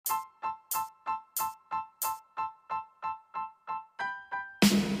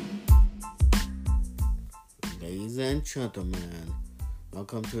Ladies and gentlemen,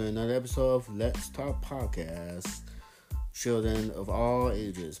 welcome to another episode of Let's Talk Podcast. Children of all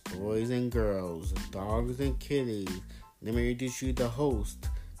ages, boys and girls, dogs and kitties. Let me introduce you the host,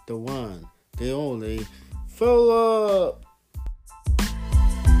 the one, the only, Philip.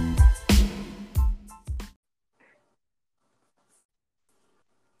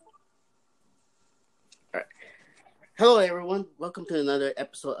 Hello, everyone. Welcome to another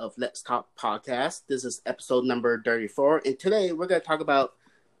episode of Let's Talk Podcast. This is episode number 34, and today we're going to talk about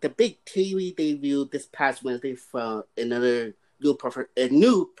the big TV debut this past Wednesday from another new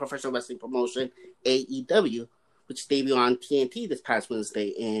professional wrestling promotion, AEW, which debuted on TNT this past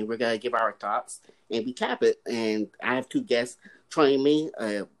Wednesday, and we're going to give our thoughts and recap it. And I have two guests joining me.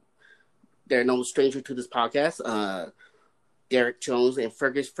 They're no stranger to this podcast, Derek Jones and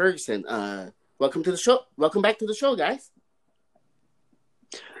Fergus Ferguson. Welcome to the show. Welcome back to the show, guys.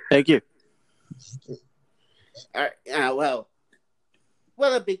 Thank you. All right.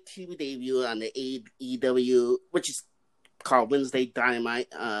 What a big TV debut on the AEW, which is called Wednesday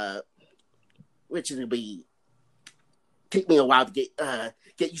Dynamite, which is going to be take me a while to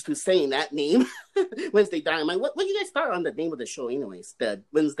get used to saying that name. Wednesday Dynamite. What do you guys start on the name of the show anyways? The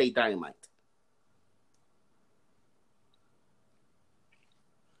Wednesday Dynamite.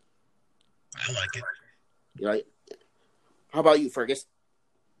 I like it. You like? How about you, Fergus?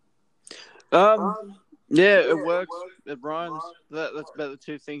 Yeah, it works. It rhymes. That's about the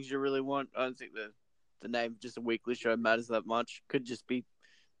two things you really want. I don't think the name just a weekly show matters that much. Could just be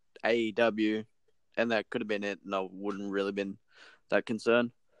AEW, and that could have been it, and I wouldn't really been that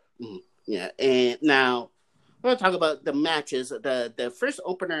concerned. Yeah, and now we're going to talk about the matches. The first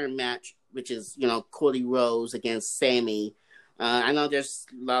opener match, which is, Cody Rhodes against Sammy. I know there's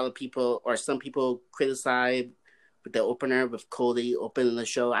a lot of people, or some people, criticize the opener with Cody opening the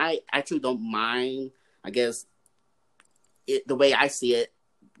show. I actually don't mind. I guess the way I see it,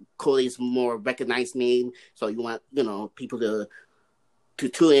 Cody's more recognized name, so you want people to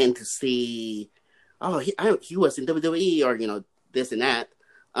tune in to see. Oh, he was in WWE, or this and that.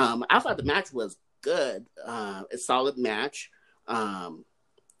 I thought the match was good. A solid match.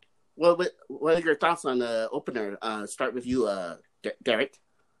 What are your thoughts on the opener? Start with you, Derek.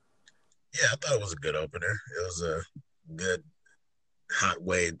 Yeah, I thought it was a good opener. It was a good, hot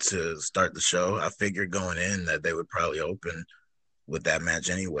way to start the show. I figured going in that they would probably open with that match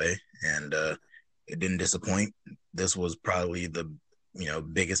anyway, and it didn't disappoint. This was probably the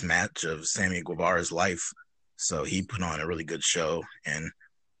biggest match of Sammy Guevara's life, so he put on a really good show, and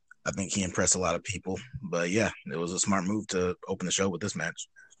I think he impressed a lot of people. But yeah, it was a smart move to open the show with this match.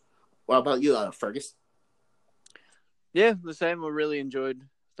 What about you, Fergus? Yeah, the same. I really enjoyed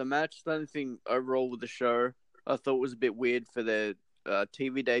the match. The only thing overall with the show I thought was a bit weird for their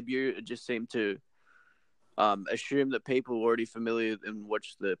TV debut. It just seemed to assume that people were already familiar and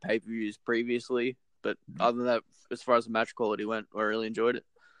watched the pay-per-views previously. But other than that, as far as the match quality went, I really enjoyed it.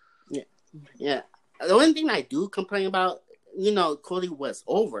 Yeah. The only thing I do complain about, Cody was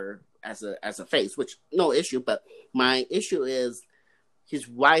over as a face, which no issue. But my issue is his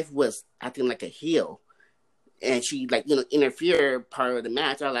wife was acting like a heel, and she interfered part of the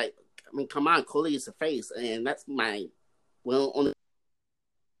match. Come on, Cody is a face, and that's my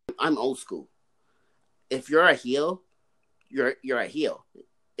I'm old school. If you're a heel, you're a heel.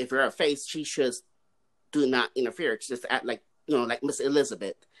 If you're a face, she should do not interfere. Just act like Miss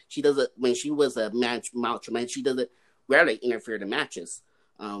Elizabeth. She does it when she was a match man. She doesn't rarely interfere in matches.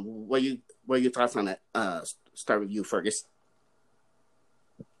 What are your thoughts on that? Start with you, Fergus.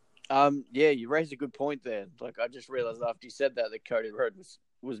 Yeah, you raised a good point there. I just realized after you said that Cody Rhodes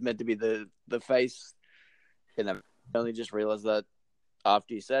was meant to be the face, and I only just realized that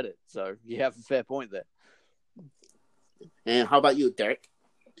after you said it. So you have a fair point there. And how about you, Derek?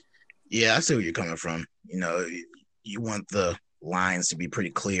 Yeah, I see where you're coming from. You want the lines to be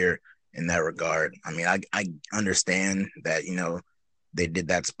pretty clear in that regard. I mean, I understand that, they did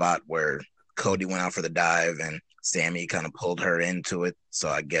that spot where Cody went out for the dive and Sammy kind of pulled her into it. So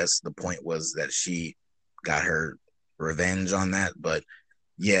I guess the point was that she got her revenge on that. But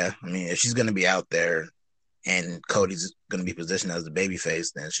yeah, I mean, if she's going to be out there and Cody's going to be positioned as the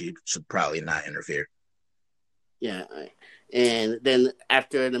babyface, then she should probably not interfere. Yeah. And then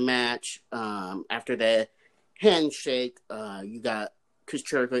after the match, after the handshake, you got Chris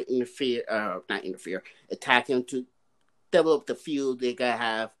Jericho attack him to develop the feud they got to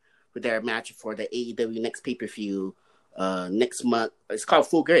have with their match for the AEW next pay-per-view next month. It's called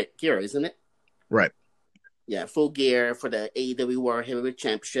Full Gear, isn't it? Right. Yeah, Full Gear for the AEW World Heavyweight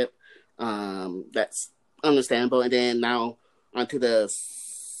Championship. That's understandable. And then now onto the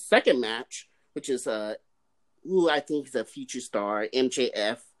second match, which is who I think is a future star,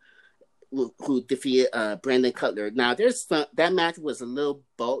 MJF, who defeated Brandon Cutler. Now, that match was a little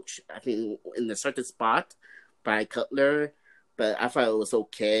botched, I think, in a certain spot by Cutler, but I thought it was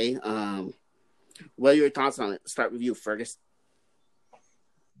okay. What are your thoughts on it? Start with you, Fergus.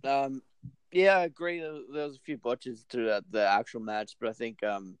 Yeah, I agree. There was a few botches to the actual match, but I think,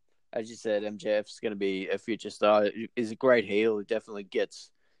 as you said, MJF's going to be a future star. He's a great heel. He definitely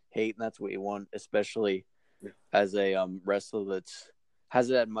gets heat, and that's what you want, especially as a wrestler that's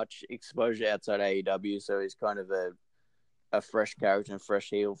hasn't had much exposure outside AEW. So he's kind of a fresh character and fresh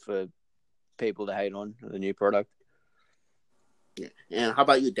heel for people to hate on the new product. Yeah. And how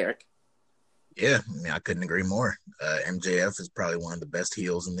about you, Derek? Yeah, I mean, I couldn't agree more. MJF is probably one of the best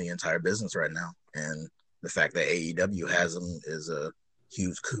heels in the entire business right now, and the fact that AEW has him is a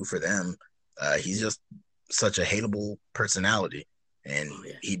huge coup for them. He's just such a hateable personality, and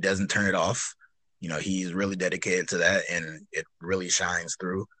he doesn't turn it off. You know, he's really dedicated to that, and it really shines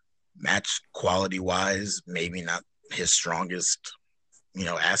through. Match quality wise, maybe not his strongest,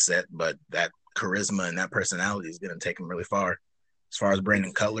 asset, but that charisma and that personality is going to take him really far. As far as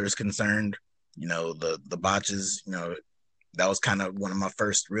Brandon Cutler is concerned, the botches, that was kind of one of my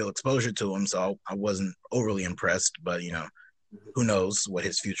first real exposure to him, so I wasn't overly impressed, but, who knows what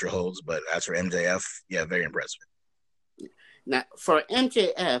his future holds. But as for MJF, yeah, very impressive. Now, for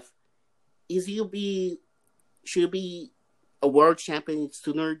MJF, should he be a world champion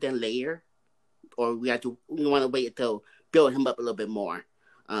sooner than later? Or we want to wait until build him up a little bit more?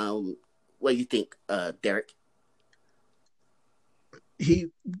 What do you think, Derek?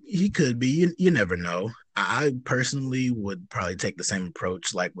 He could be. You never know. I personally would probably take the same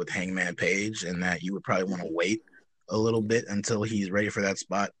approach like with Hangman Page, in that you would probably want to wait a little bit until he's ready for that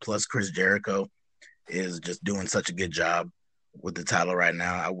spot. Plus, Chris Jericho is just doing such a good job with the title right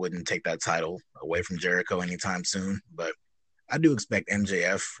now. I wouldn't take that title away from Jericho anytime soon, but I do expect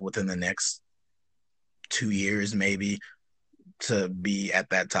MJF within the next 2 years maybe to be at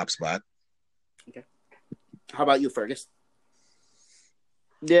that top spot. Okay. How about you, Fergus?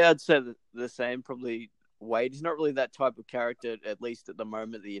 Yeah, I'd say the same. Probably Wade. He's not really that type of character, at least at the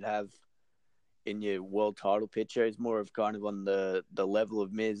moment, that you'd have in your world title picture. He's more of kind of on the level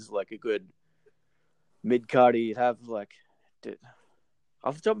of Miz, like a good mid-carder. You'd have like,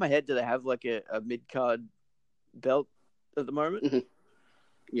 off the top of my head, do they have like a mid-card belt at the moment? Mm-hmm.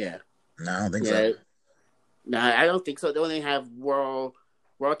 Yeah. No, I don't think so. No, I don't think so. They only have world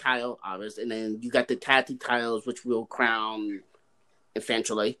title, obviously, and then you got the tag team titles, which will crown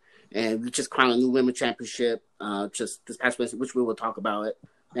eventually, and we just crowned a new women's championship just this past week, which we will talk about it.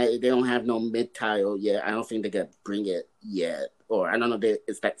 They don't have no mid title yet. I don't think they can bring it yet, or I don't know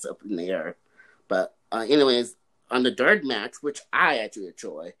if that's up in the air. But anyways, on the third match, which I actually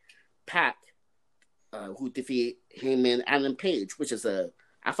enjoy, Pac, who defeated Hangman Adam Page, which is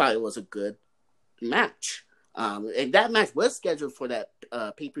I thought it was a good match. And that match was scheduled for that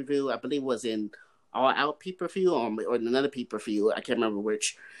pay-per-view. I believe it was in All Out pay-per-view or another pay-per-view. I can't remember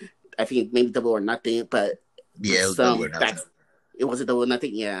which. I think maybe Double or Nothing, but yeah, it was Double or Nothing. It wasn't Double or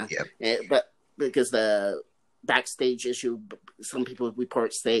Nothing, yeah. Yep. But because the backstage issue, some people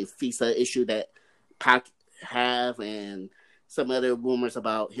report say visa issue that Pac have, and some other rumors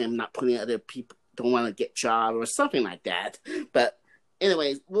about him not putting other people, don't want to get job or something like that. But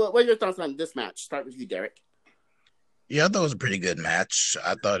anyways, what are your thoughts on this match? Start with you, Derek. Yeah, I thought it was a pretty good match.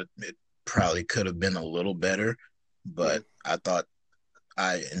 I thought it probably could have been a little better, but I thought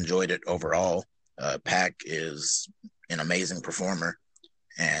I enjoyed it overall. Pac is an amazing performer,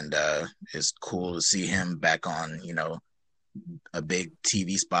 and it's cool to see him back on, a big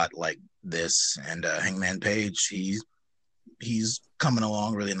TV spot like this. And Hangman Page, he's coming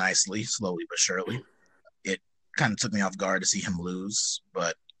along really nicely, slowly but surely. It kind of took me off guard to see him lose,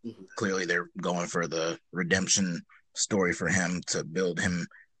 but clearly they're going for the redemption story for him to build him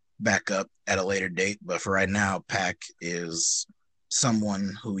back up at a later date. But for right now, Pac is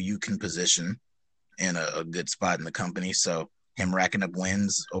someone who you can position in a good spot in the company. So him racking up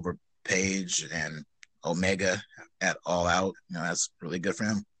wins over Page and Omega at All Out, that's really good for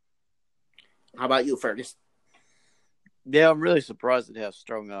him. How about you, Fergus? Yeah, I'm really surprised at how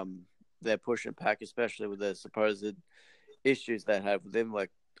strong they're pushing Pac, especially with the supposed issues they have with him. Like,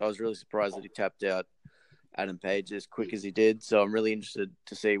 I was really surprised that he tapped out Adam Page as quick as he did. So I'm really interested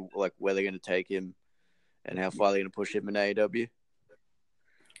to see like where they're going to take him and how far they're going to push him in AEW.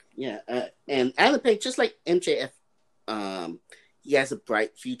 Yeah, and Adam Page, just like MJF, he has a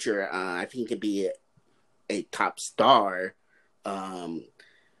bright future. I think he can be a top star. And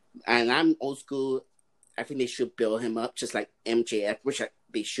I'm old school. I think they should build him up just like MJF, which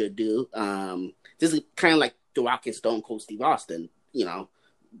they should do. This is kind of like The Rock and Stone Cold Steve Austin.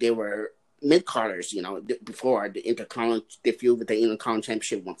 They were mid-carders, before they feud with the Intercontinental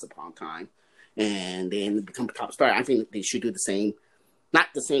Championship once upon a time. And then become a top star. I think they should do the same. Not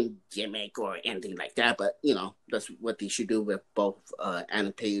the same gimmick or anything like that, but, that's what they should do with both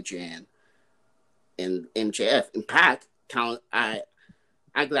Anna Page and MJF. In fact, I'm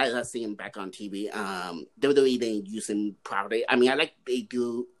glad I see him back on TV. WWE didn't use him properly. I mean, I like they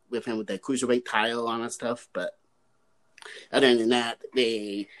do with him with the Cruiserweight title on and stuff, but other than that,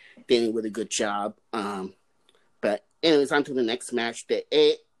 they did a really good job. But anyways, on to the next match.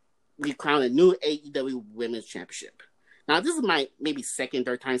 We crowned a new AEW Women's Championship. Now, this is my maybe second,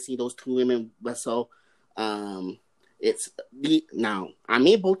 third time seeing those two women wrestle. Now I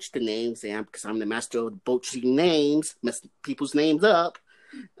may botch the names because I'm the master of botching names, messing people's names up.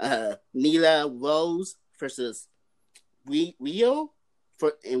 Nyla Rose versus Rio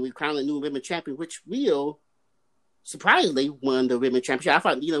and we crowned a new women's champion, which Rio surprisingly won the women's championship. I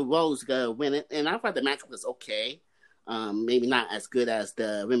thought Nyla Rose was gonna win it, and I thought the match was okay. Maybe not as good as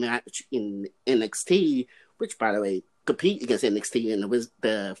the women match in NXT, which, by the way, compete against NXT in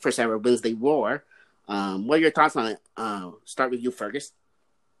the first ever Wednesday War. What are your thoughts on it? Start with you, Fergus.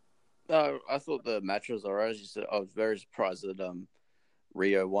 I thought the match was alright. I was very surprised that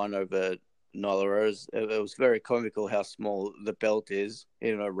Rio won over Nyla Rose. It was very comical how small the belt is.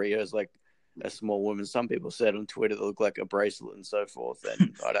 Rio's like a small woman. Some people said on Twitter it looked like a bracelet and so forth,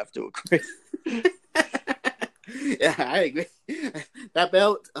 and I'd have to agree. Yeah, I agree. That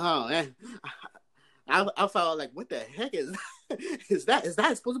belt, oh man, I felt like, what the heck is that? Is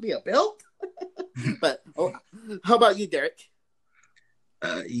that supposed to be a belt? But how about you, Derek?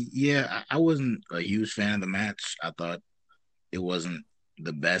 Yeah, I wasn't a huge fan of the match. I thought it wasn't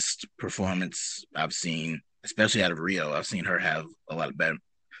the best performance I've seen, especially out of Rio. I've seen her have a lot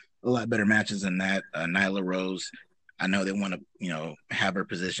better matches than that. Nyla Rose, I know they want to, have her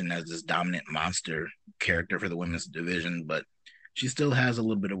positioned as this dominant monster character for the women's division, but she still has a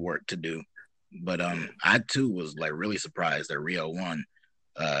little bit of work to do. But I too was like really surprised that Rio won,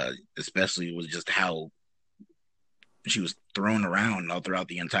 especially with just how she was thrown around all throughout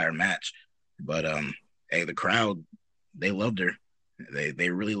the entire match. But hey, the crowd, they loved her. They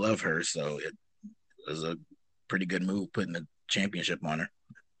really love her, so it was a pretty good move putting the championship on her.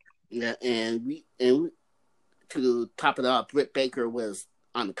 Yeah, and we to top it off, Britt Baker was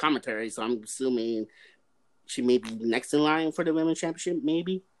on the commentary, so I'm assuming she may be next in line for the women's championship,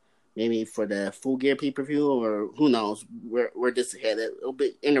 maybe for the Full Gear pay-per-view, or who knows where this is headed. It'll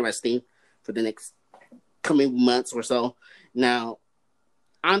be interesting for the next coming months or so. Now,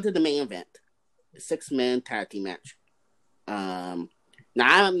 on to the main event, the 6-man tag team match. Now,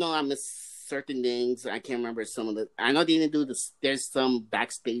 I don't know, I missed certain things. I can't remember some of the... I know they didn't do this. There's some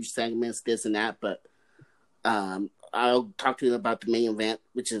backstage segments, this and that, but I'll talk to you about the main event,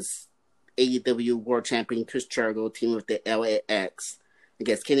 which is AEW World Champion Chris Jericho teaming with the LAX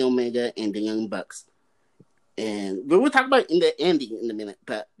against Kenny Omega and the Young Bucks. And we'll talk about in the ending in a minute,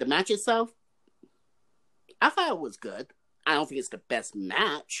 but the match itself, I thought it was good. I don't think it's the best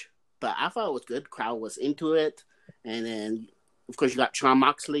match, but I thought it was good. The crowd was into it. And then, of course, you got Jon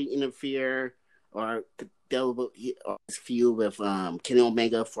Moxley interfere or feud with Kenny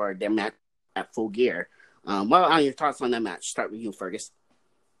Omega for their match at Full Gear. What are your thoughts on that match? Start with you, Fergus.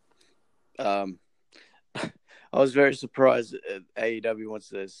 I was very surprised AEW wants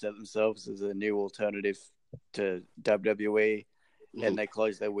to set themselves as a new alternative to WWE, and they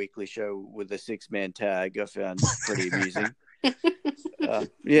closed their weekly show with a 6-man tag. I found pretty amusing.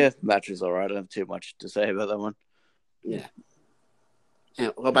 Match was all right. I don't have too much to say about that one. Yeah.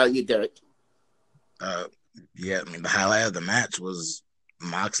 And what about you, Derek? I mean, the highlight of the match was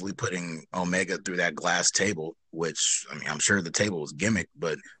Moxley putting Omega through that glass table, which, I mean, I'm sure the table was gimmick,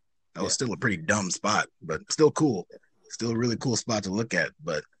 but that was still a pretty dumb spot, but still cool. Still a really cool spot to look at.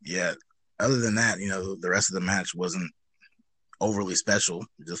 But yeah, other than that, the rest of the match wasn't overly special.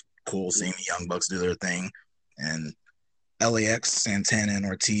 Just cool seeing the Young Bucks do their thing. And LAX, Santana, and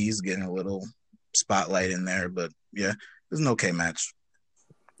Ortiz getting a little spotlight in there. But yeah, it was an okay match.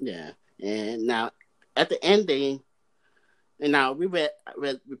 Yeah. And now at the ending, and now we read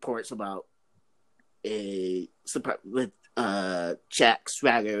reports about with Jack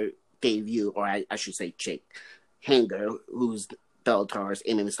Swagger debut, or I should say Jake Hanger, who's Bellator's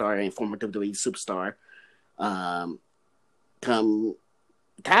MMA star and former WWE superstar, come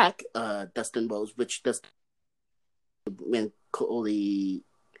attack Dustin Rhodes, which when Cody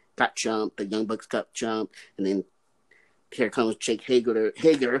got jumped, the Young Bucks got jumped, and then here comes Jake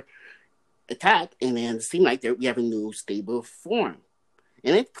Hager attack, and then it seemed like we have a new stable form.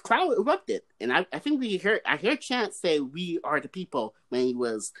 And the crowd erupted. And I think I heard Chance say, "We are the people" when he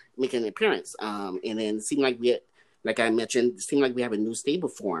was making an appearance. And then it seemed like like I mentioned, it seemed like we have a new stable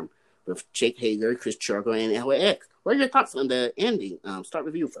form with Jake Hager, Chris Jericho, and LAX. What are your thoughts on the ending? Start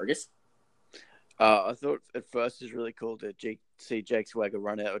with you, Fergus. I thought at first it was really cool to see Jake Swagger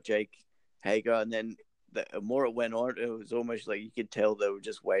run out of Jake Hager, and then the more it went on, it was almost like you could tell they were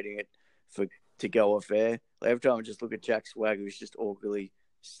just waiting to go off air. Like every time I just look at Jack Swagger, he's just awkwardly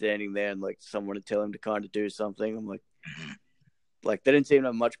standing there, and like someone to tell him to kind of do something. I'm like they didn't seem to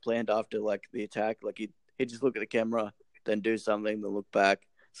have much planned after like the attack. Like he'd just look at the camera, then do something, then look back.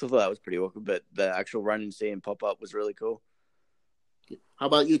 So I thought that was pretty awkward, but the actual run and seeing pop up was really cool. How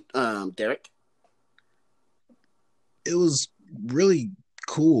about you, Derek? It was really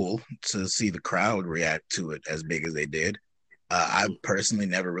cool to see the crowd react to it as big as they did. I've personally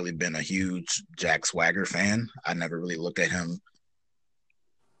never really been a huge Jack Swagger fan. I never really looked at him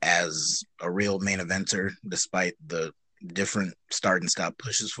as a real main eventer, despite the different start and stop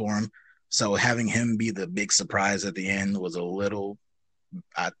pushes for him. So having him be the big surprise at the end was I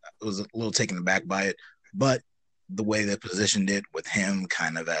was a little taken aback by it. But the way they positioned it with him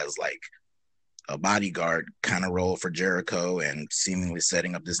kind of as like a bodyguard kind of role for Jericho and seemingly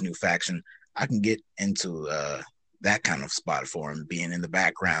setting up this new faction, I can get into that kind of spot for him, being in the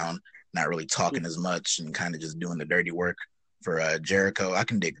background, not really talking as much and kind of just doing the dirty work for Jericho. I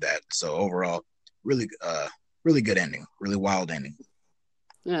can dig that. So overall, really good ending, really wild ending.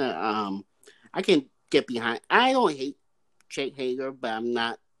 Yeah, I can get behind. I don't hate Jake Hager, but I'm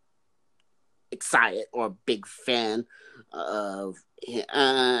not excited or a big fan of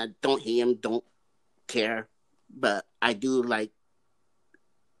him. Don't hate him, don't care, but I do like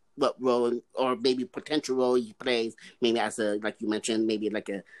what role or maybe potential role he plays. Maybe as a, like you mentioned, maybe like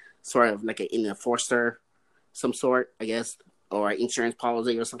a sort of like an enforcer, some sort, I guess, or insurance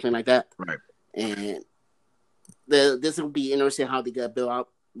policy or something like that. Right. And this will be interesting how they get built out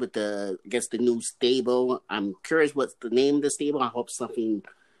with the new stable. I'm curious what's the name of the stable. I hope something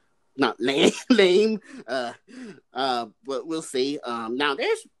not lame. But we'll see. Now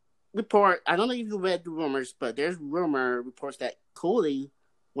there's report. I don't know if you read the rumors, but there's reports that Cody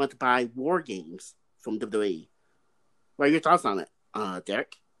wants to buy War Games from WWE. What are your thoughts on it,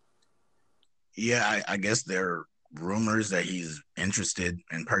 Derek? Yeah, I guess there are rumors that he's interested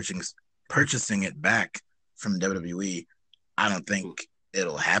in purchasing it back from WWE. I don't think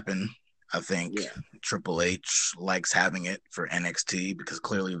it'll happen. I think Triple H likes having it for NXT because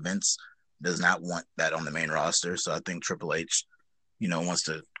clearly Vince does not want that on the main roster. So I think Triple H, wants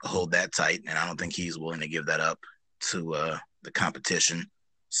to hold that tight, and I don't think he's willing to give that up to the competition.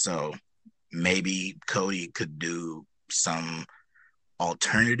 So maybe Cody could do some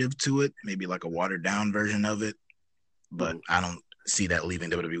alternative to it, maybe like a watered down version of it, but I don't see that leaving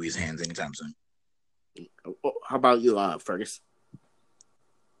WWE's hands anytime soon. How about you, Fergus?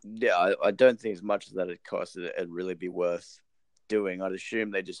 Yeah, I don't think as much as that it costs it'd really be worth doing. I'd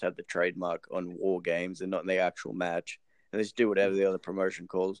assume they just have the trademark on War Games and not in the actual match, and they just do whatever the other promotion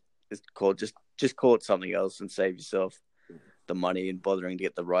calls. It's called just call it something else and save yourself the money and bothering to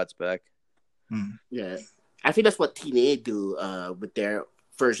get the rights back. Yeah, I think that's what TNA do with their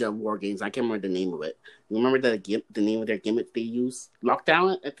version of War Games. I can't remember the name of it. You remember the name of their gimmick they use?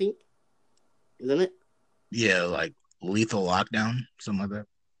 Lockdown, I think, isn't it? Yeah, like Lethal Lockdown, something like that.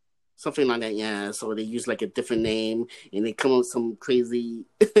 Something like that, yeah. So they use like a different name, and they come up with some crazy.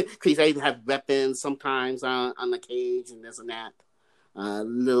 They have weapons sometimes on the cage and this and that. A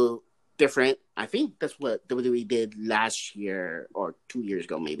little different. I think that's what WWE did last year or 2 years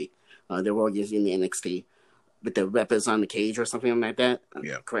ago, maybe. They were using the NXT with the weapons on the cage or something like that.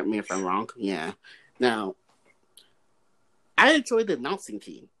 Yeah. Correct me if I'm wrong. Yeah. Now, I enjoyed the announcing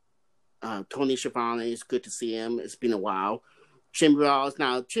team. Tony Schiavone, it's good to see him. It's been a while. Jim Ross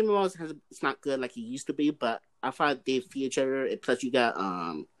it's not good like he used to be, but I thought they fit each other. And plus, you got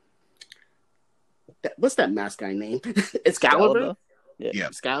what's that mask guy name? Excalibur. Yeah,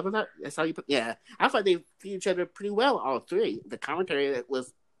 Excalibur. That's how you put. Yeah, I thought they fit each other pretty well. All three. The commentary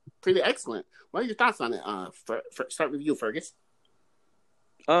was pretty excellent. What are your thoughts on it? Start with you, Fergus.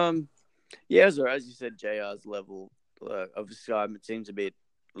 Yeah, so as you said, JR's level of excitement seems a bit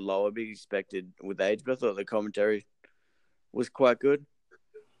lower, be expected with age, but I thought the commentary was quite good.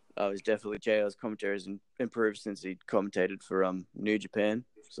 It was definitely JR's commentary has improved since he commentated for New Japan,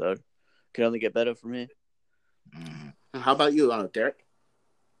 so can only get better from here. How about you, Derek?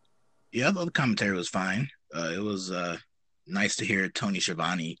 Yeah, I thought the commentary was fine. It was nice to hear Tony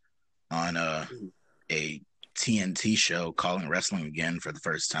Schiavone on a TNT show calling wrestling again for the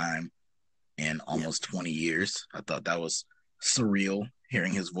first time in almost 20 years. I thought that was surreal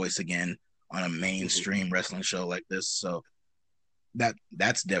hearing his voice again on a mainstream wrestling show like this. So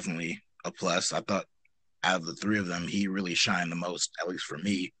that's definitely a plus. I thought out of the three of them, he really shined the most, at least for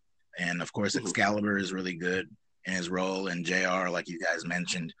me. And of course, Excalibur is really good in his role, and JR, like you guys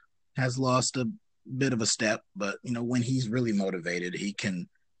mentioned, has lost a bit of a step, but when he's really motivated, he can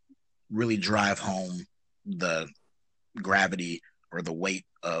really drive home the gravity or the weight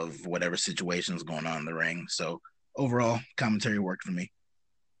of whatever situation is going on in the ring. So overall, commentary worked for me.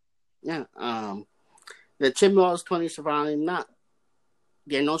 Yeah. The Tim Ross, Tony Schiavone,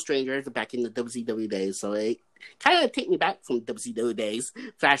 they're no strangers back in the WCW days, so it kind of take me back from WCW days,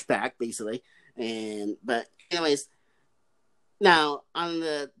 flashback basically. But anyways, now on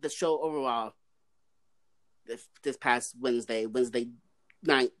the show overall, this past Wednesday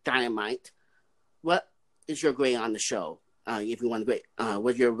night Dynamite, what is your grade on the show? If you want to grade,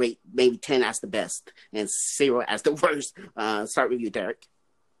 what's your rate? Maybe 10 as the best and 0 as the worst. Start with you, Derek.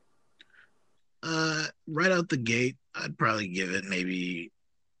 Right out the gate, I'd probably give it maybe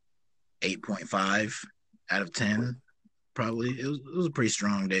 8.5 out of 10. Probably it was a pretty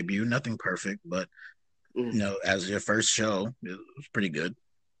strong debut. Nothing perfect, but as your first show, it was pretty good.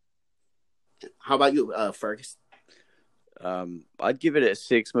 How about you, Fergus? I'd give it a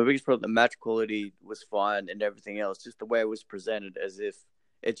 6. My biggest problem, the match quality was fine and everything else. Just the way it was presented, as if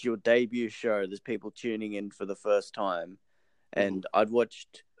it's your debut show. There's people tuning in for the first time, and I'd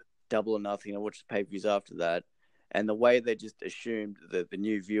watched Double or Nothing. I watched the pay-per-views after that, and the way they just assumed that the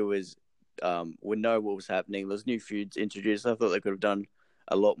new viewers would know what was happening. Those new feuds introduced. I thought they could have done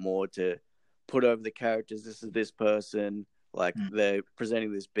a lot more to put over the characters. This is this person. Like, they're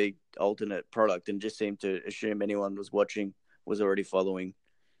presenting this big alternate product and just seemed to assume anyone was watching was already following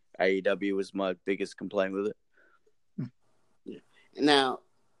AEW was my biggest complaint with it. Now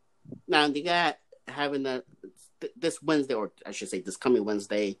they got having this Wednesday, or I should say this coming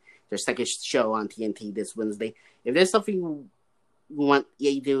Wednesday, their second show on TNT this Wednesday. If there's something you want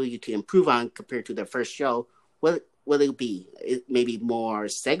AEW to improve on compared to their first show, what will it be? Maybe more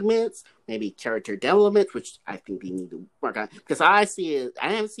segments, maybe character development, which I think they need to work on. Because I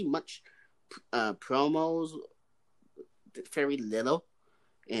haven't seen much promos, very little,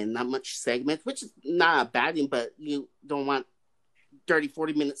 and not much segments, which is not a bad thing, but you don't want 30,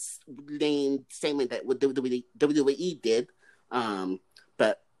 40 minutes lane segment that what WWE did.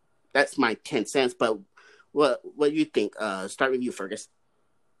 But that's my 10 cents. But what do you think? Start with you, Fergus.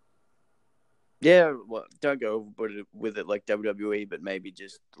 Yeah, well, don't go overboard with it like WWE, but maybe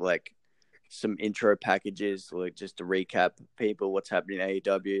just like some intro packages, like just to recap people what's happening in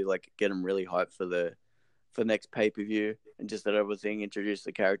AEW, like get them really hyped for the next pay-per-view, and just that other thing, introduce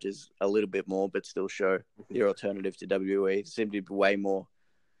the characters a little bit more, but still show your alternative to WWE. It seemed to be way more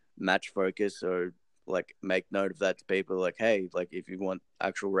match focus, or like make note of that to people, like, hey, like if you want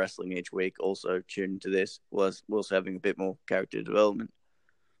actual wrestling each week, also tune into this. We're also having a bit more character development.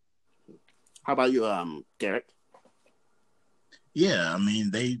 How about you, Derek? Yeah, I mean,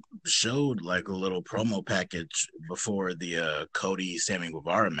 they showed like a little promo package before the Cody Sammy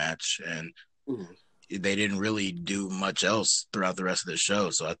Guevara match, and they didn't really do much else throughout the rest of the show.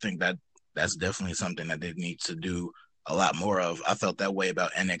 So I think that's definitely something that they need to do a lot more of. I felt that way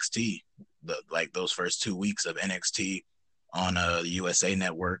about NXT, those first 2 weeks of NXT on the USA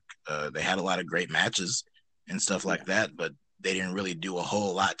Network. They had a lot of great matches and stuff like that, but they didn't really do a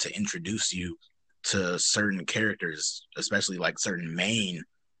whole lot to introduce you to certain characters, especially like certain main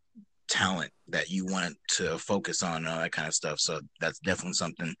talent that you want to focus on and all that kind of stuff. So that's definitely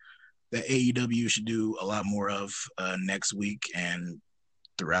something that AEW should do a lot more of next week and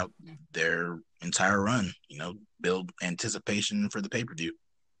throughout their entire run, build anticipation for the pay-per-view.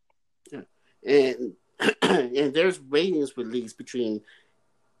 Yeah. And and there's ratings released between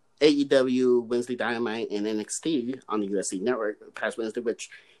AEW, Wednesday Dynamite, and NXT on the USA Network past Wednesday, which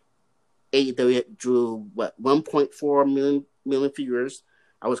AEW drew 1.4 million viewers.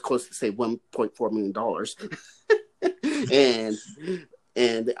 I was close to say $1.4 million.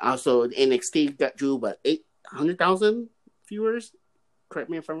 and also NXT drew 800,000 viewers. Correct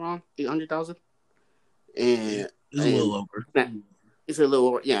me if I'm wrong. 800,000. And it's a little over. It's a little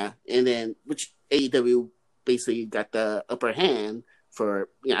over, yeah. And then which AEW basically got the upper hand for,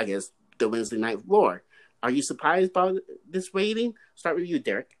 I guess, the Wednesday Night War. Are you surprised by this rating? Start with you,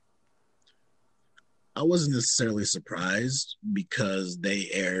 Derek. I wasn't necessarily surprised because they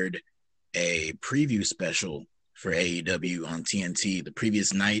aired a preview special for AEW on TNT the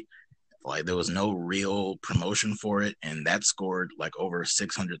previous night. Like, there was no real promotion for it, and that scored like over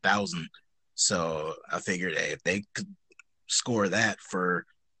 600,000. So I figured, hey, if they could score that for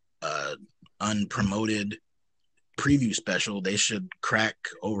unpromoted preview special, they should crack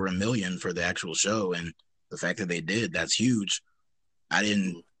over 1 million for the actual show. And the fact that they did, that's huge. I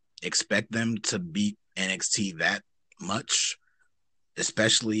didn't expect them to beat NXT that much,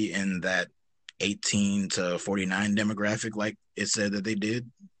 especially in that 18 to 49 demographic, like it said that they did.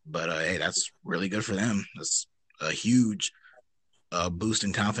 But hey, that's really good for them. That's a huge boost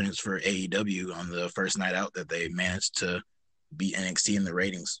in confidence for AEW on the first night out that they managed to beat NXT in the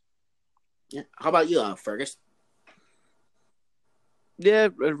ratings. Yeah. How about you, Fergus? Yeah,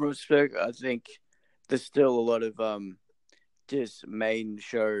 in respect, I think there's still a lot of just main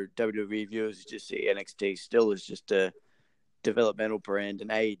show WWE viewers just see NXT still as just a developmental brand,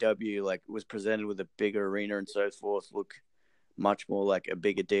 and AEW like was presented with a bigger arena and so forth, look much more like a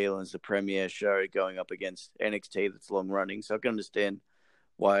bigger deal as a premier show going up against NXT that's long running. So I can understand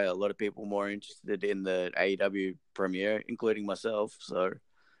why a lot of people are more interested in the AEW premiere, including myself. So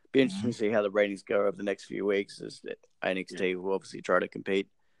be interesting to see how the ratings go over the next few weeks, as NXT will obviously try to compete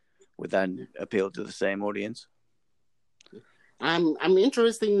with that and appeal to the same audience. I'm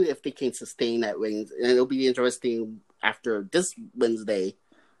interested if they can sustain that ratings, and it'll be interesting after this Wednesday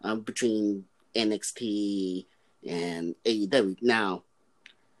between NXT and AEW. Now,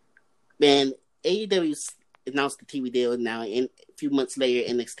 man, AEW announced the TV deal. Now, a few months later,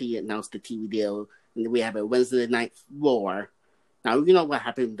 NXT announced the TV deal, and we have a Wednesday Night War. Now, you know what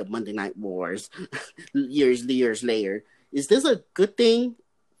happened in the Monday Night Wars years later. Is this a good thing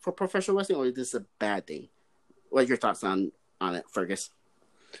for professional wrestling, or is this a bad thing? What are your thoughts on it, Fergus?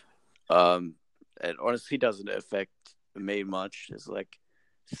 It honestly doesn't affect me much. It's like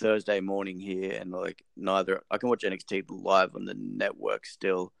Thursday morning here, and like neither I can watch NXT live on the network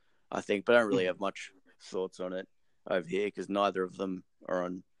still, I think, but I don't really have much thoughts on it over here because neither of them are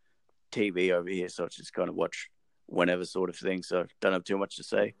on TV over here, so it's just kind of watch whenever sort of thing. So don't have too much to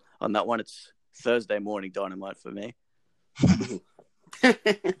say on that one. It's Thursday morning Dynamite for me.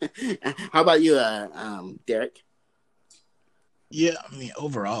 How about you, Derek? Yeah, I mean,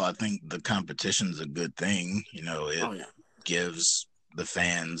 overall, I think the competition's a good thing. You know, it gives the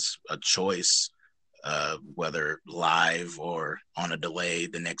fans a choice, whether live or on a delay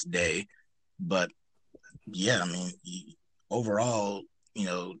the next day. But yeah, I mean, overall, you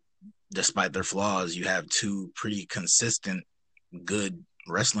know, despite their flaws, you have two pretty consistent, good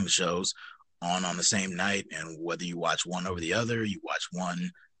wrestling shows on the same night. And whether you watch one over the other, you watch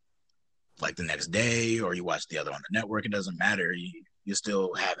one like the next day, or you watch the other on the network, it doesn't matter. You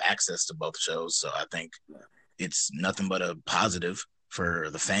still have access to both shows. So I think it's nothing but a positive for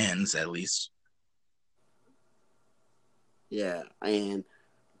the fans, at least. Yeah, and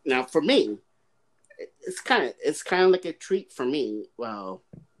now for me, it's kind of like a treat for me. Well,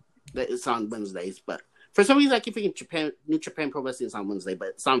 that it's on Wednesdays, but for some reason I keep thinking New Japan Pro Wrestling is on Wednesday, but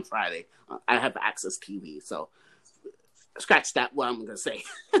it's on Friday. I have Access TV, so scratch that. What I'm gonna say,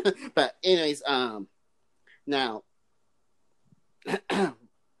 but anyways, now,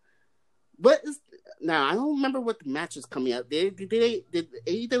 what is now? I don't remember what the matches coming out. Did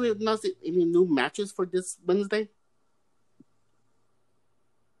AEW announce any new matches for this Wednesday?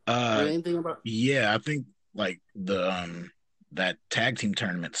 Anything about? Yeah, I think like the that tag team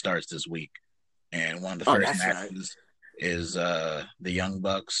tournament starts this week, and one of the first matches is the Young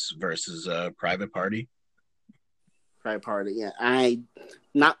Bucks versus Private Party. Private Party, yeah. I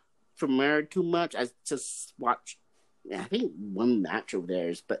not familiar too much. I just watched, I think one match of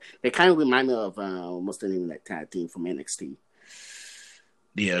theirs, but they kind of remind me of what's the name of that tag team from NXT?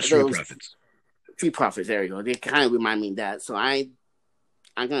 Yeah, Street Profits. Street Profits, there you go. They kind of remind me of that. So I'm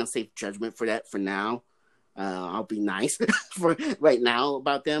gonna save judgment for that for now. I'll be nice for right now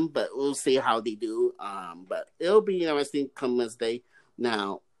about them, but we'll see how they do. But it'll be interesting come Wednesday.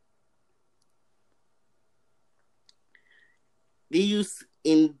 Now, they use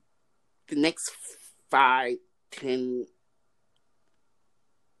in the next 5, 10.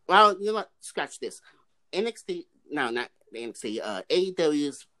 Well, you know what? Scratch this. NXT, no, not the NXT. AEW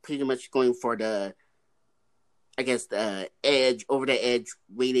is pretty much going for the, I guess, the over the edge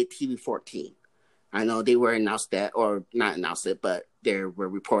rated TV 14. I know they were announced that, or not announced it, but there were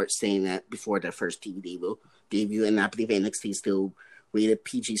reports saying that before the first TV debut, and I believe NXT still rated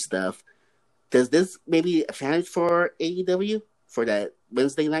PG stuff. Does this maybe advantage for AEW for that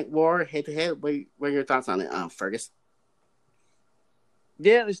Wednesday Night War head-to-head? What are your thoughts on it, Fergus?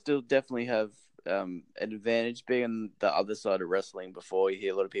 Yeah, they still definitely have an advantage being on the other side of wrestling. Before, you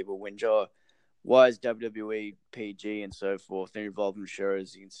hear a lot of people whinge, oh, why is WWE PG and so forth? They're involved in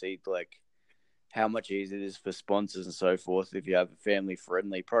shows. You can see like how much easier it is for sponsors and so forth if you have a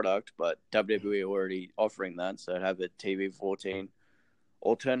family-friendly product, but WWE already offering that, so have a TV 14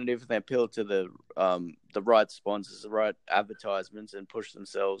 alternative. They appeal to the right sponsors, the right advertisements, and push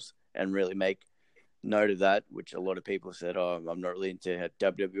themselves and really make note of that. Which a lot of people said, "Oh, I'm not really into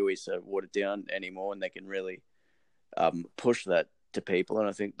WWE, so watered down anymore," and they can really push that to people. And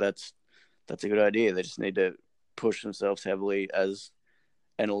I think that's a good idea. They just need to push themselves heavily as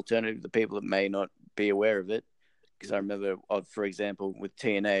an alternative to people that may not be aware of it. Because I remember, for example, with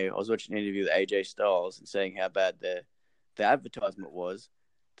TNA, I was watching an interview with AJ Styles and saying how bad the advertisement was,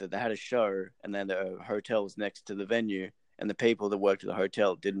 that they had a show and then the hotel was next to the venue, and the people that worked at the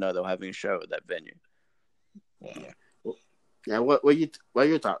hotel didn't know they were having a show at that venue. Yeah. What are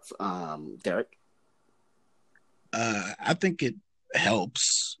your thoughts, Derek? I think it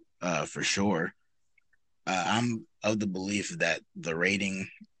helps for sure. I'm of the belief that the rating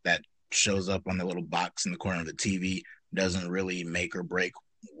that shows up on the little box in the corner of the TV doesn't really make or break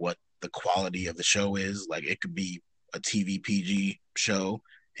what the quality of the show is. Like, it could be a TV PG show,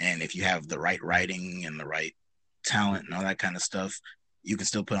 and if you have the right writing and the right talent and all that kind of stuff, you can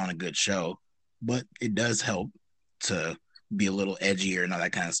still put on a good show. But it does help to be a little edgier and all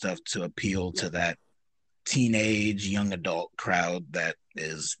that kind of stuff to appeal to that teenage young adult crowd that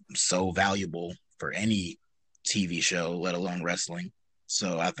is so valuable for any TV show, let alone wrestling.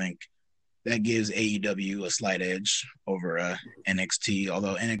 So I think that gives AEW a slight edge over NXT.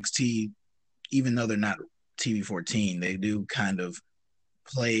 Although NXT, even though they're not TV 14, they do kind of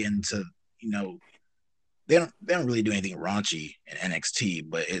play into, they don't really do anything raunchy in NXT,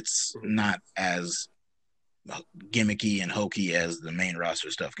 but it's not as gimmicky and hokey as the main roster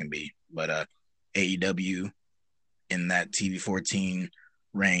stuff can be. But AEW in that TV 14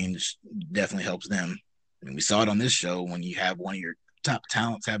 range definitely helps them. I mean, we saw it on this show when you have one of your top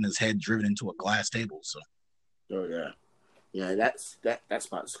talents having his head driven into a glass table. So, that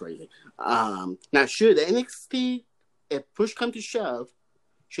spot's crazy. Now, should the NXT, if push comes to shove,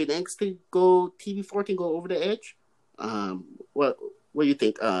 should NXT go TV 14 go over the edge? What do you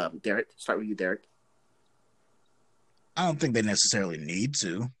think, Derek? Start with you, Derek. I don't think they necessarily need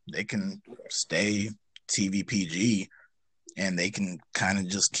to. They can stay TV PG, and they can kind of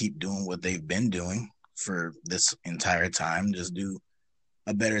just keep doing what they've been doing for this entire time. Just do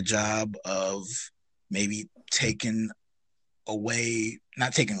a better job of maybe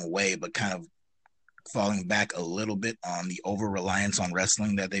not taking away, but kind of falling back a little bit on the over-reliance on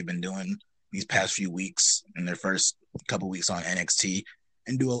wrestling that they've been doing these past few weeks in their first couple weeks on NXT,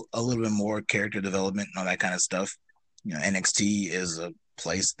 and do a little bit more character development and all that kind of stuff. NXT is a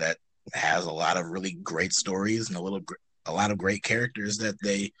place that has a lot of really great stories and a lot of great characters that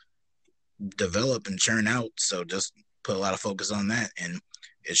they develop and churn out. So just put a lot of focus on that, and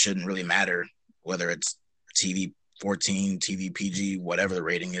it shouldn't really matter whether it's TV 14, TV PG, whatever the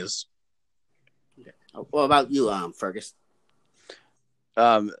rating is. Okay. What about you, Fergus?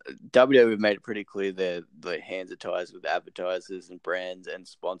 WWE made it pretty clear that their hands are tied with advertisers and brands and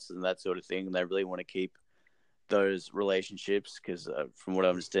sponsors and that sort of thing, and they really want to keep those relationships because from what I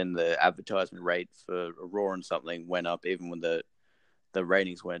understand, the advertisement rate for Raw and something went up even when the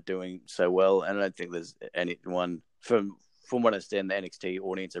ratings weren't doing so well. And I don't think there's anyone from what I understand, the NXT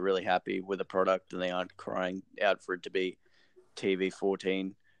audience are really happy with the product and they aren't crying out for it to be TV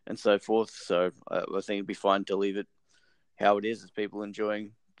 14 and so forth. So I think it'd be fine to leave it how it is as people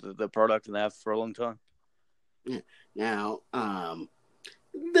enjoying the product and they have for a long time. Yeah. Now,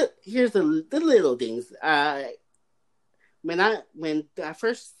 here's the little things. When I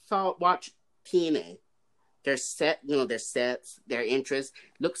first watched TNA, their sets, their interests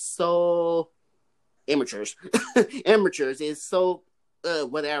look so amateurs. Amateurs is so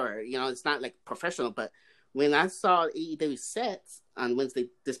whatever. It's not like professional. But when I saw AEW sets on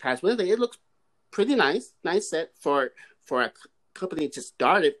this past Wednesday, it looks pretty nice. Nice set for a company that just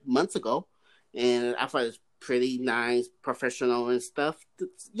started months ago, and I thought it was pretty nice, professional and stuff. The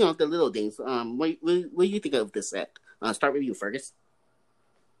little things. What do you think of this set? Start with you, Fergus.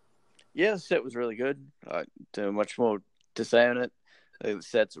 Yeah, the set was really good. Much more to say on it. The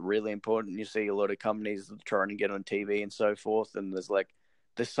set's really important. You see a lot of companies trying to get on TV and so forth, and there's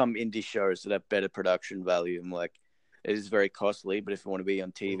some indie shows that have better production value, and it is very costly. But if you want to be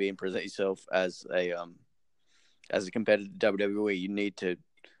on TV and present yourself as a competitor to WWE, you need to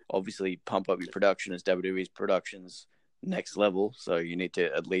obviously pump up your production as WWE's production's next level. So you need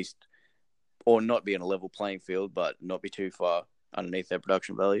to at least, or not be on a level playing field, but not be too far underneath their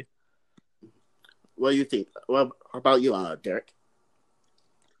production value. What do you think? What about you, Derek?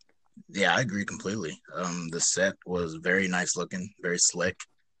 Yeah, I agree completely. The set was very nice looking, very slick,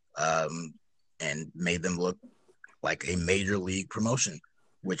 and made them look like a major league promotion,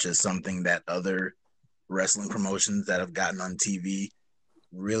 which is something that other wrestling promotions that have gotten on TV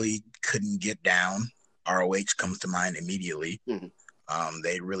really couldn't get down. ROH comes to mind immediately.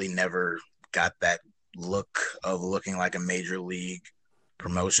 They really never got that look of looking like a major league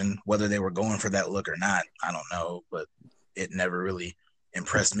promotion. Whether they were going for that look or not, I don't know, but it never really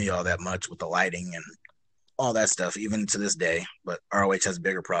impressed me all that much with the lighting and all that stuff, even to this day. But ROH has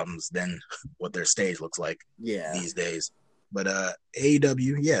bigger problems than what their stage looks like these days. But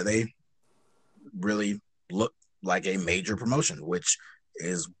AEW, yeah, they really look like a major promotion, which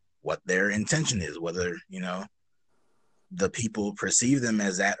is what their intention is. Whether, the people perceive them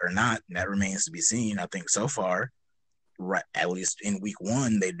as that or not, that remains to be seen. I think so far, right, at least in week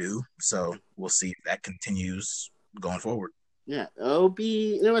 1, they do. So we'll see if that continues going forward. Yeah, it'll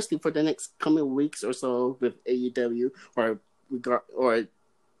be interesting for the next coming weeks or so with AEW or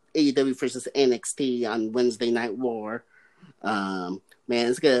AEW versus NXT on Wednesday Night War. Man,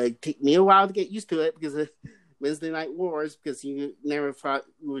 it's gonna take me a while to get used to it because of Wednesday Night Wars, because you never thought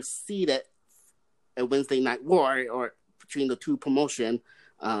you would see that a Wednesday Night War or between the two promotion.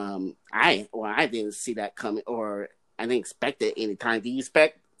 I didn't see that coming, or I didn't expect it anytime. Do you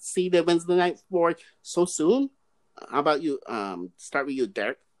see the Wednesday Night War so soon? How about you? Start with you,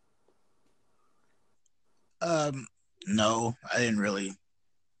 Derek. No, I didn't really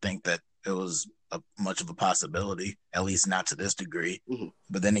think that it was much of a possibility, at least not to this degree. Mm-hmm.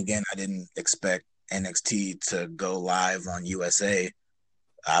 But then again, I didn't expect NXT to go live on USA.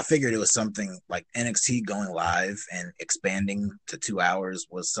 I figured it was something like NXT going live and expanding to 2 hours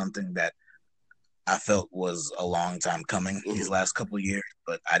was something that I felt was a long time coming these last couple of years,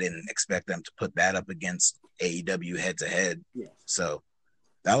 but I didn't expect them to put that up against AEW head to head. So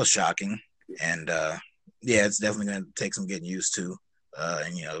that was shocking. And it's definitely going to take some getting used to,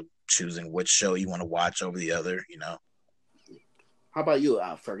 and choosing which show you want to watch over the other. How about you,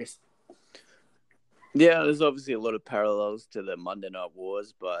 Fergus? Yeah, there's obviously a lot of parallels to the Monday Night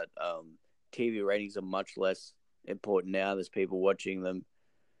Wars, but TV ratings are much less important now. There's people watching them.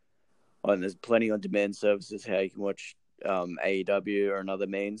 And there's plenty on demand services how you can watch AEW or another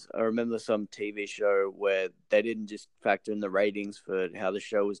means. I remember some TV show where they didn't just factor in the ratings for how the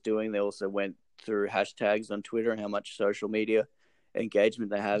show was doing. They also went through hashtags on Twitter and how much social media engagement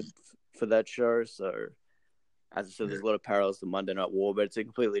they had for that show. So, as I said, there's a lot of parallels to Monday Night War, but it's a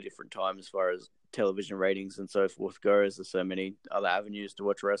completely different time as far as television ratings and so forth goes. There's so many other avenues to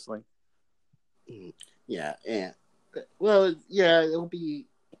watch wrestling. Yeah. Well, yeah, it'll be...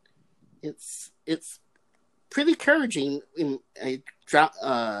 It's pretty encouraging.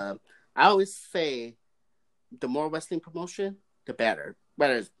 I always say the more wrestling promotion, the better.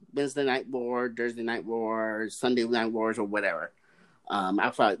 Whether it's Wednesday Night War, Thursday Night War, Sunday Night Wars, or whatever. I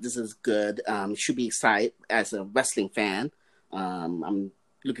thought this is good. Should be excited as a wrestling fan. I'm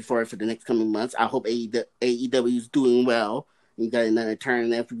looking forward for the next coming months. I hope AEW is doing well. You got another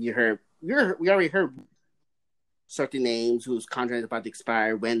turn after we already heard certain names whose contract is about to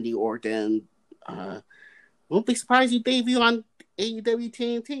expire. Randy Orton. Won't be surprised you debut on AEW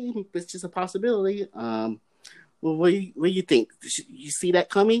TNT. It's just a possibility. Well, what do you think? You see that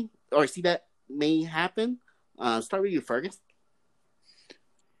coming, or see that may happen? Start with you, Fergus.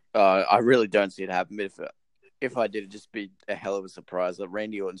 I really don't see it happen. But if I did, it'd just be a hell of a surprise. Like,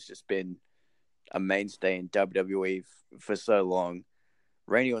 Randy Orton's just been a mainstay in WWE for so long.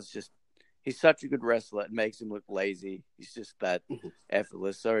 Randy Orton's he's such a good wrestler. It makes him look lazy. He's just that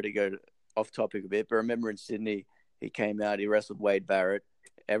effortless. Sorry to go off topic a bit, but remember in Sydney, he came out, he wrestled Wade Barrett.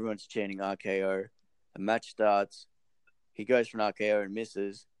 Everyone's chanting RKO. The match starts. He goes for an RKO and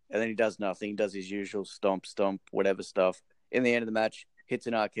misses, and then he does nothing. He does his usual stomp, whatever stuff. In the end of the match, hits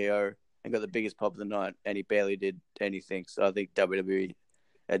an RKO and got the biggest pop of the night, and he barely did anything. So I think WWE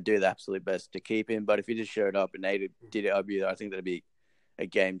would do the absolute best to keep him. But if he just showed up and they did it, I think that'd be a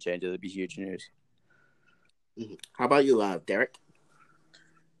game changer. That'd be huge news. How about you, Derek?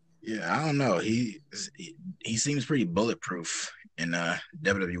 Yeah, I don't know. He seems pretty bulletproof in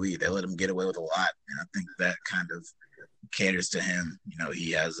WWE. They let him get away with a lot, and I think that kind of caters to him.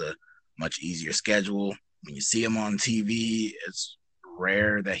 He has a much easier schedule. When you see him on TV, it's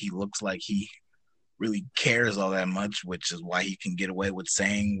rare that he looks like he really cares all that much, which is why he can get away with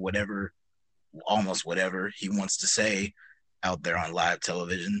saying almost whatever he wants to say out there on live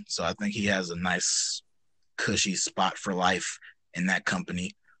television. So I think he has a nice, cushy spot for life in that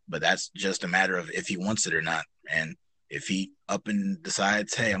company. But that's just a matter of if he wants it or not. And if he up and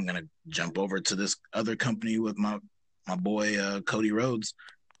decides, hey, I'm going to jump over to this other company with my boy Cody Rhodes,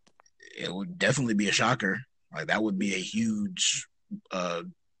 it would definitely be a shocker. Like, that would be a huge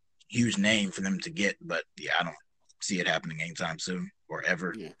name for them to get. But yeah, I don't see it happening anytime soon or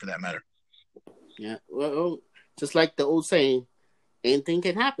ever, for that matter. Yeah, well, just like the old saying, anything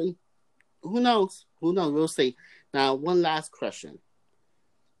can happen. Who knows? Who knows? We'll see. Now, one last question.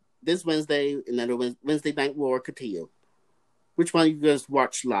 This Wednesday, another Wednesday Night War continue. Which one you guys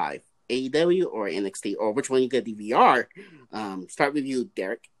watch live? AEW or NXT? Or which one you get DVR? Start with you,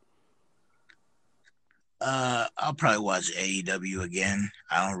 Derek. I'll probably watch AEW again.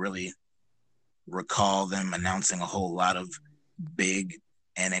 I don't really recall them announcing a whole lot of big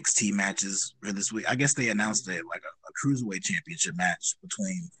NXT matches for this week. I guess they announced a cruiserweight championship match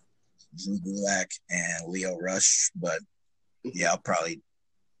between Drew Gulak and Leo Rush, but yeah, I'll probably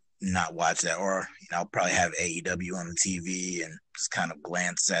not watch that, or I'll probably have AEW on the TV and just kind of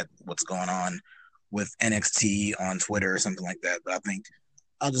glance at what's going on with NXT on Twitter or something like that. But I think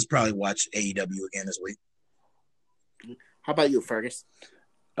I'll just probably watch AEW again this week. How about you, Fergus?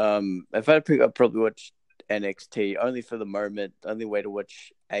 If I had to pick, I'd probably watch NXT only for the moment. The only way to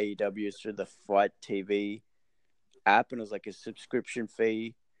watch AEW is through the Fight TV app, and it was like a subscription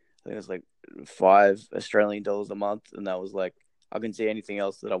fee. I think it was like $5 Australian a month, and that was like I couldn't see anything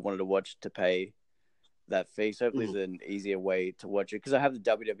else that I wanted to watch to pay that fee. So hopefully, there's an easier way to watch it because I have the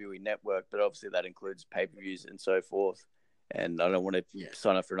WWE Network, but obviously that includes pay-per-views and so forth, and I don't want to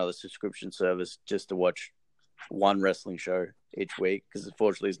sign up for another subscription service just to watch one wrestling show each week because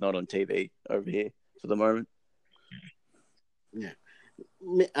unfortunately it's not on TV over here for the moment. Yeah.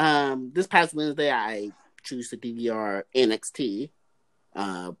 This past Wednesday I choose to DVR NXT,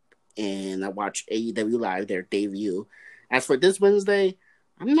 and I watch AEW Live, their debut. As for this Wednesday,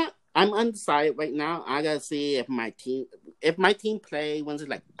 I'm undecided right now. I gotta see if my team play Wednesday.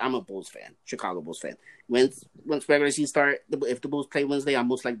 Like I'm a Bulls fan, Chicago Bulls fan. Once regular season start, if the Bulls play Wednesday, I'll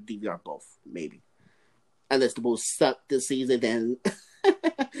most likely DVR both, maybe. Unless the Bulls suck this season, then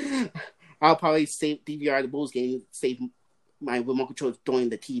I'll probably save DVR the Bulls game, save my remote control during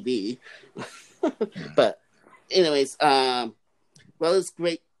the TV. But anyways, well, it's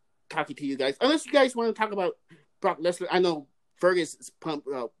great talking to you guys. Unless you guys want to talk about Brock Lesnar. I know Fergus is pumped.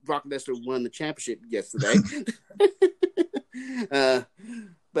 Brock Lesnar won the championship yesterday.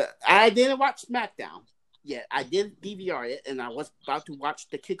 But I didn't watch SmackDown. Yeah, I did DVR it, and I was about to watch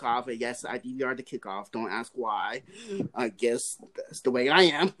the kickoff. And yes, I DVR'd the kickoff. Don't ask why. I guess that's the way I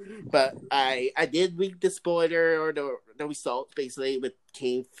am. But I did read the spoiler or the results, basically, with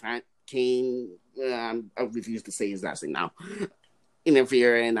Kane. I refuse to say his last name now.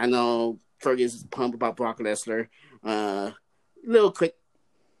 Interfering. I know Fergus is pumped about Brock Lesnar. Little quick,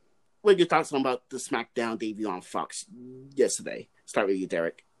 what are your thoughts about the SmackDown debut on Fox yesterday? Start with you,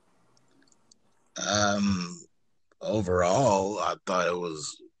 Derek. Overall, I thought it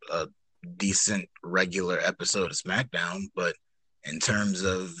was a decent regular episode of SmackDown, but in terms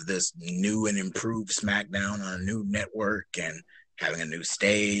of this new and improved SmackDown on a new network and having a new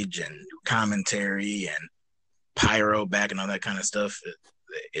stage and new commentary and pyro back and all that kind of stuff,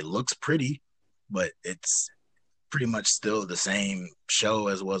 it looks pretty, but it's pretty much still the same show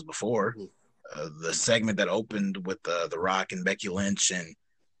as it was before. The segment that opened with The Rock and Becky Lynch and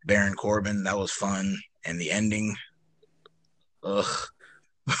Baron Corbin, that was fun. And the ending, with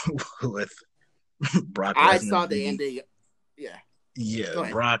Brock Lesnar. I saw the ending. Yeah. Yeah,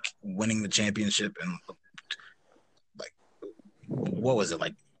 Brock winning the championship in, like, what was it,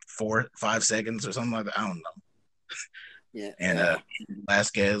 like 4-5 seconds or something like that? I don't know. Yeah. And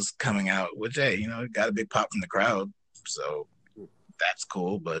Velasquez coming out, which, hey, got a big pop from the crowd. So that's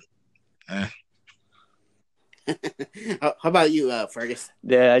cool, but How about you, Fergus?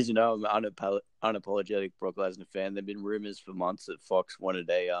 Yeah, as you know, I'm an unapologetic Brock Lesnar fan. There've been rumors for months that Fox wanted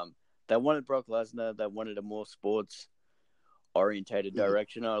they wanted Brock Lesnar. They wanted a more sports orientated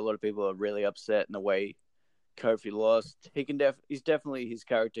direction. A lot of people are really upset in the way Kofi lost. He's definitely, his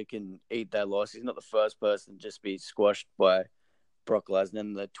character can eat that loss. He's not the first person to just be squashed by Brock Lesnar.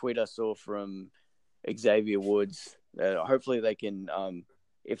 And the tweet I saw from Xavier Woods, hopefully they can,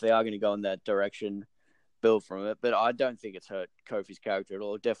 if they are going to go in that direction, build from it. But I don't think it's hurt Kofi's character at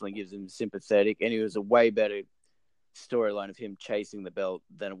all. It definitely gives him sympathetic, and it was a way better storyline of him chasing the belt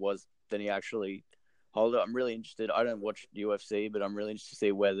than he actually hold it. I'm really interested. I don't watch UFC, but I'm really interested to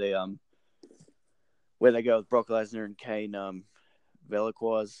see where they go with Brock Lesnar and Cain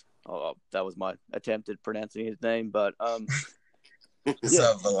Velasquez. Oh, that was my attempt at pronouncing his name, but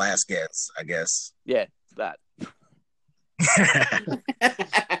so Velasquez, I guess. Yeah, that.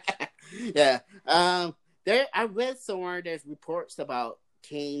 Yeah. I read somewhere there's reports about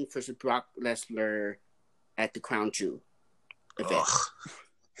Kane versus Brock Lesnar at the Crown Jewel event.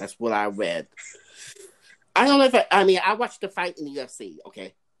 That's what I read. I don't know if I watched the fight in the UFC.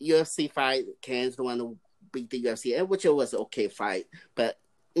 Okay, UFC fight. Kane's the one who beat the UFC, which it was an okay fight. But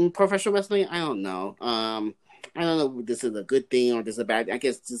in professional wrestling, I don't know. I don't know if this is a good thing or this is a bad. I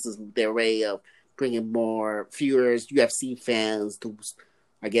guess this is their way of bringing more viewers, UFC fans to.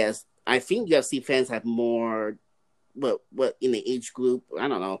 I guess I think UFC fans have more. What in the age group? I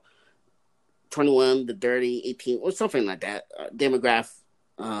don't know, 21 to 30, 18, or something like that demographic.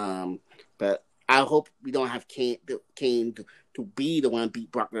 But I hope we don't have Kane to be the one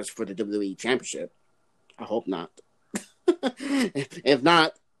beat Brock Lesnar for the WWE Championship. I hope not. If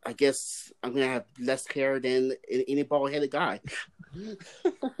not, I guess I'm gonna have less hair than any bald-headed guy.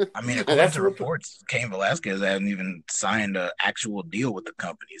 I mean, according to reports, Cain Velasquez hasn't even signed an actual deal with the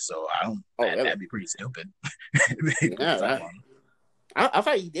company, so I don't. Really? That'd be pretty stupid. Yeah, I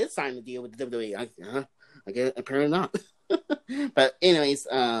thought he did sign the deal with the WWE. I guess apparently not. But anyways,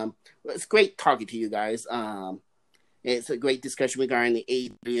 it's great talking to you guys. It's a great discussion regarding the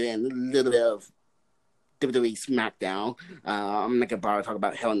AEW and a little bit of WWE SmackDown. I'm not gonna bother to talk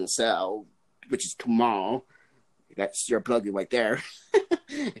about Hell in a Cell, which is tomorrow. That's your plug right there.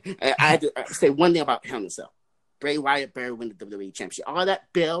 I had to say one thing about Hell in a Cell. Bray Wyatt better win the WWE Championship. All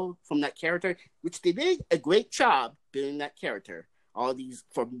that build from that character, which they did a great job building that character. All these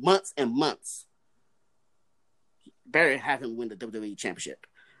for months and months. Better have him win the WWE Championship.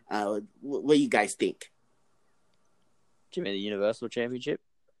 What do you guys think? Do you mean the Universal Championship?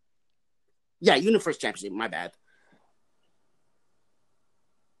 Yeah, Universal Championship. My bad.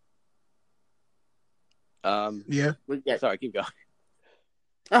 Yeah. Sorry, keep going.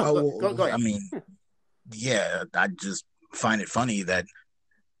 Go ahead. I mean, yeah, I just find it funny that,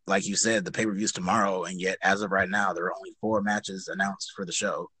 like you said, the pay-per-view's tomorrow, and yet as of right now, there are only 4 matches announced for the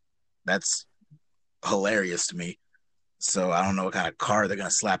show. That's hilarious to me. So I don't know what kind of card they're going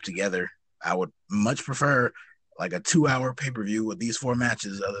to slap together. I would much prefer like a 2-hour pay-per-view with these 4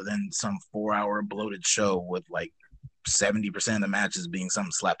 matches other than some 4-hour bloated show with like 70% of the matches being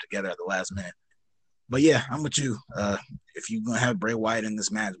something slapped together at the last minute. But yeah, I'm with you. If you're going to have Bray Wyatt in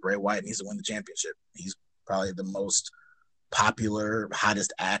this match, Bray Wyatt needs to win the championship. He's probably the most popular,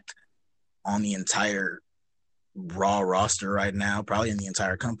 hottest act on the entire Raw roster right now, probably in the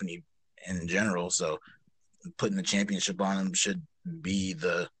entire company in general. So putting the championship on him should be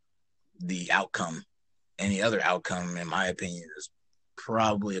the outcome. Any other outcome, in my opinion, is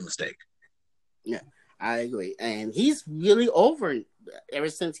probably a mistake. Yeah, I agree. And he's really over ever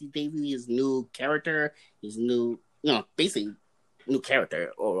since he debuted his new character, his new, basically new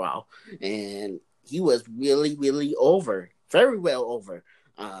character overall. And he was really, really over, very well over.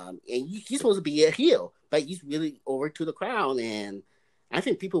 And he's supposed to be a heel, but he's really over to the crowd. And I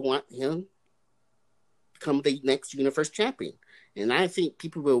think people want him to become the next Universal Champion. And I think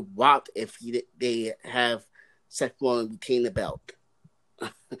people will walk if they have Seth Rollins retain the belt.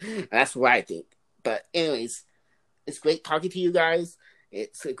 That's what I think. But anyways, it's great talking to you guys.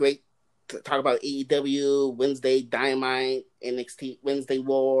 It's a great to talk about AEW, Wednesday Dynamite, NXT Wednesday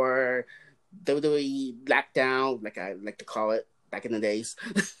War, WWE Lockdown, like I like to call it back in the days.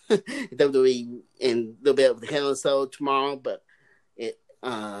 WWE and a little bit of Hell in a Cell tomorrow. But it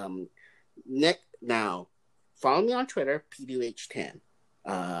now follow me on Twitter, PDH10.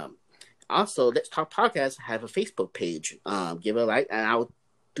 Also, Let's Talk Podcast have a Facebook page. Give it a like, and I'll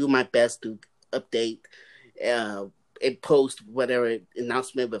do my best to update and post whatever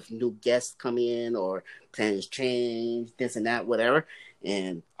announcement with new guests coming in or plans change, this and that, whatever.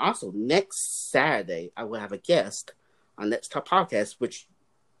 And also, next Saturday, I will have a guest on Let's Talk Podcast, which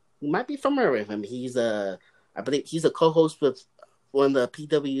you might be familiar with him. I believe he's a co-host with one of the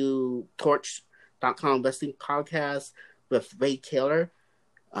PW Torch.com wrestling podcasts with Ray Taylor.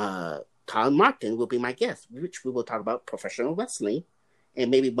 Colin Martin will be my guest, which we will talk about professional wrestling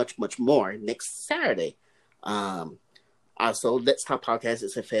and maybe much, much more next Saturday. Also, Let's Talk Podcast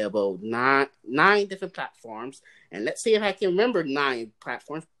is available 9 different platforms. And let's see if I can remember 9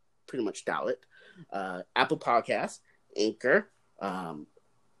 platforms. Pretty much doubt it. Apple Podcasts, Anchor,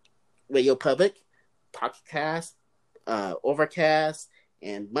 Radio Public, Podcast, Overcast,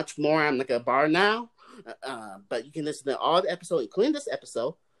 and much more. I'm not going to bar now. But you can listen to all the episodes, including this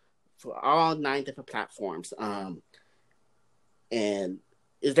episode, for all 9 different platforms. And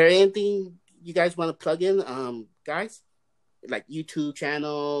is there anything you guys want to plug in, guys? Like YouTube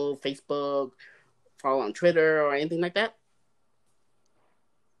channel, Facebook, follow on Twitter, or anything like that?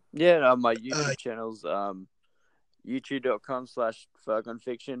 Yeah, my YouTube channels,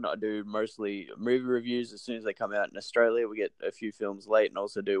 youtube.com/FergonFiction. I do mostly movie reviews as soon as they come out in Australia. We get a few films late and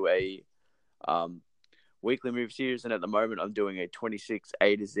also do a weekly movie series. And at the moment, I'm doing a 26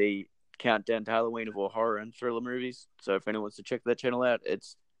 A to Z countdown to Halloween of all horror and thriller movies. So if anyone wants to check that channel out,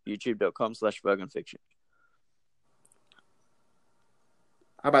 it's youtube.com/FergonFiction.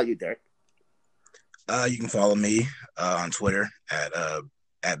 How about you, Derek? You can follow me on Twitter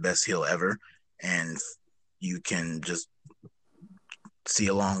at Best Heel Ever, and you can just see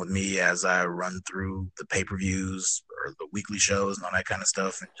along with me as I run through the pay-per-views or the weekly shows and all that kind of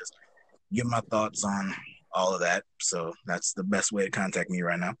stuff, and just give my thoughts on all of that. So that's the best way to contact me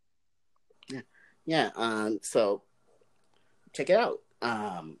right now. Yeah. So check it out.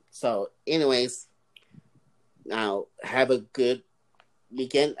 So anyways, now have a good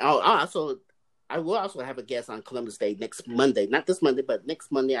weekend. I will also have a guest on Columbus Day next Monday. Not this Monday, but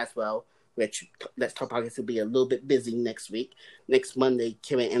next Monday as well. Which Let's Talk Podcast will be a little bit busy next week. Next Monday,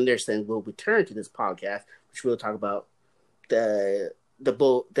 Kevin Anderson will return to this podcast, which we'll talk about the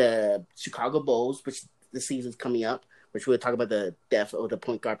Chicago Bulls, which the season's coming up, which we'll talk about the depth of the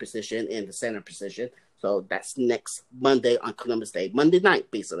point guard position and the center position. So that's next Monday on Columbus Day, Monday night,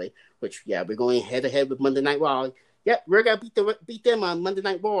 basically. Which we're going head to head with Monday Night Raw. Yep, we're gonna beat them on Monday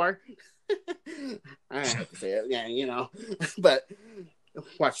Night Raw. I have to say it, but.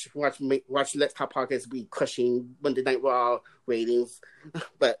 Watch Let's Talk Podcast be crushing Monday Night Raw ratings.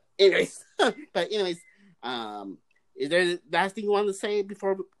 But anyways, is there the last thing you want to say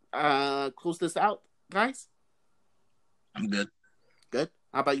before close this out, guys? I'm good. Good.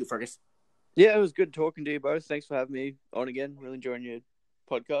 How about you, Fergus? Yeah, it was good talking to you both. Thanks for having me on again. Really enjoying your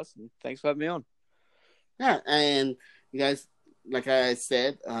podcast, and thanks for having me on. Yeah, and you guys, like I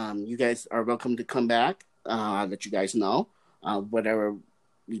said, you guys are welcome to come back. I'll let you guys know. Whatever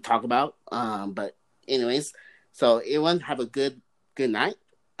we talk about. But anyways, so everyone have a good night.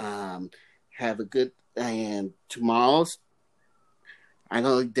 Have a good and tomorrow's. I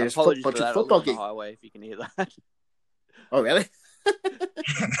know there's a bunch of football games. Highway, if you can hear that. Oh really?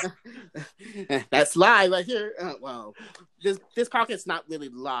 That's live right here. Well, this podcast's not really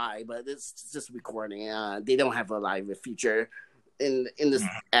live, but it's just recording. They don't have a live feature in this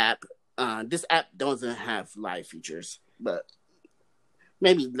app. This app doesn't have live features, but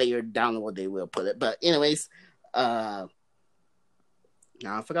maybe later down the road they will put it. But anyways, now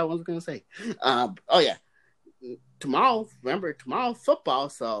I forgot what I was going to say. Tomorrow football,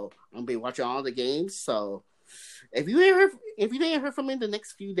 so I'm gonna be watching all the games. So if you didn't hear from me in the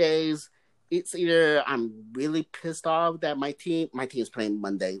next few days, it's either I'm really pissed off that my team's playing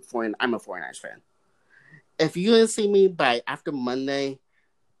Monday. I'm a 49ers fan. If you didn't see me by after Monday,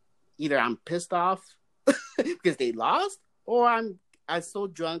 either I'm pissed off because they lost, or I'm so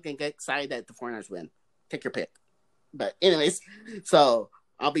drunk and get excited that the 49ers win. Take your pick. But anyways, so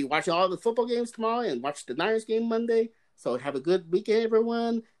I'll be watching all the football games tomorrow and watch the Niners game Monday. So have a good weekend,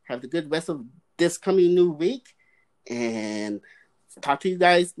 everyone. Have the good rest of this coming new week. And talk to you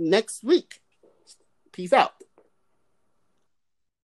guys next week. Peace out.